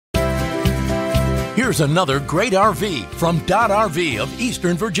Here's another great RV from Dodd RV of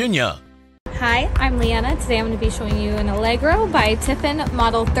Eastern Virginia. Hi, I'm Leanna. Today I'm going to be showing you an Allegro by Tiffin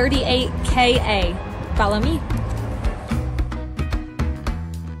Model 38KA. Follow me.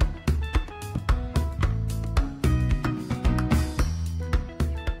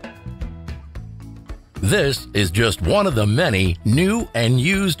 This is just one of the many new and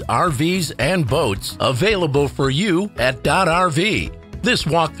used RVs and boats available for you at Dodd RV. This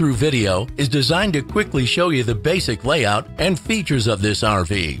walkthrough video is designed to quickly show you the basic layout and features of this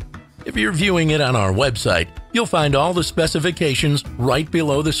RV. If you're viewing it on our website, you'll find all the specifications right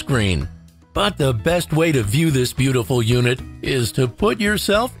below the screen. But the best way to view this beautiful unit is to put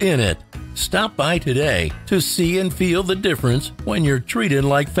yourself in it. Stop by today to see and feel the difference when you're treated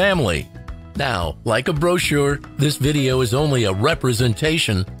like family. Now, like a brochure, this video is only a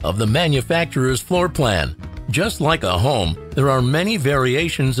representation of the manufacturer's floor plan. Just like a home, there are many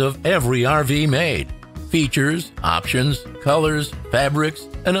variations of every RV made. Features, options, colors, fabrics,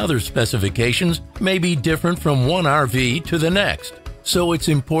 and other specifications may be different from one RV to the next. So it's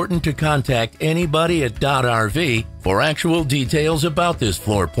important to contact anybody at Dodd RV for actual details about this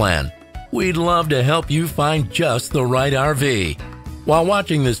floor plan. We'd love to help you find just the right RV. While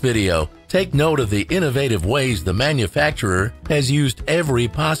watching this video, take note of the innovative ways the manufacturer has used every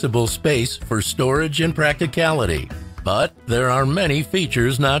possible space for storage and practicality. But there are many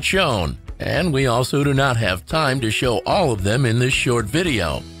features not shown, and we also do not have time to show all of them in this short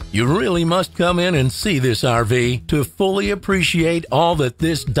video. You really must come in and see this RV to fully appreciate all that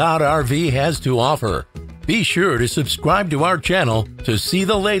this Dodd RV has to offer. Be sure to subscribe to our channel to see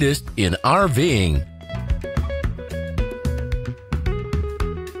the latest in RVing.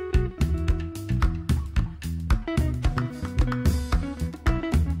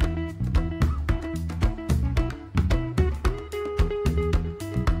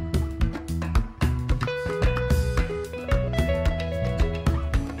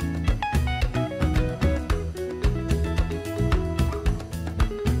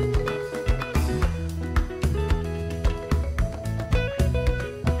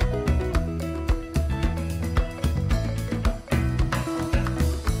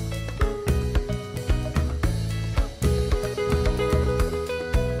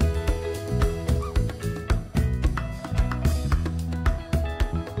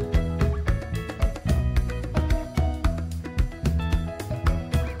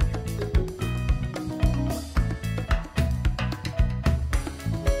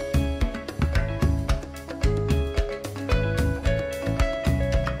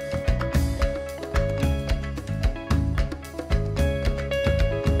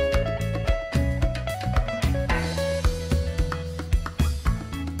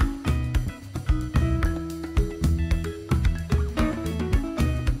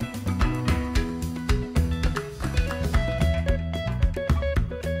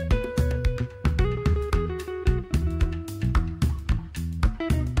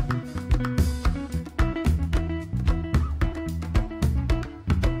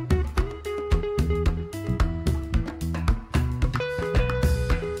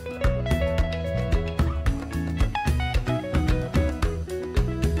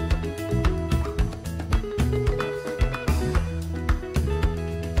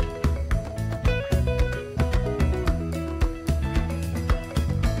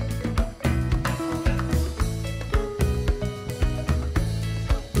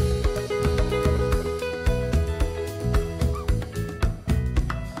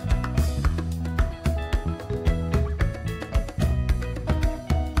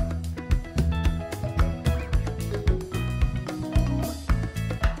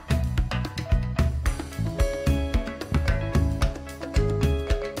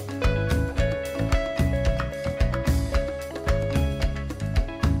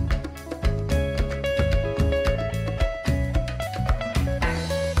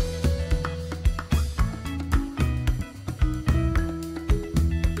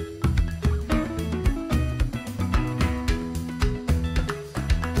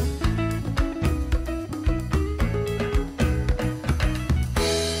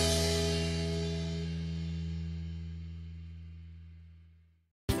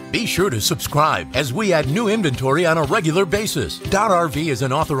 Be sure to subscribe as we add new inventory on a regular basis. Dodd RV is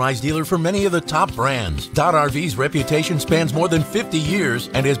an authorized dealer for many of the top brands. Dodd RV's reputation spans more than 50 years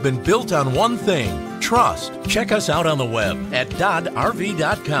and has been built on one thing: trust. Check us out on the web at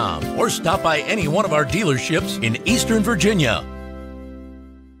doddrv.com or stop by any one of our dealerships in Eastern Virginia.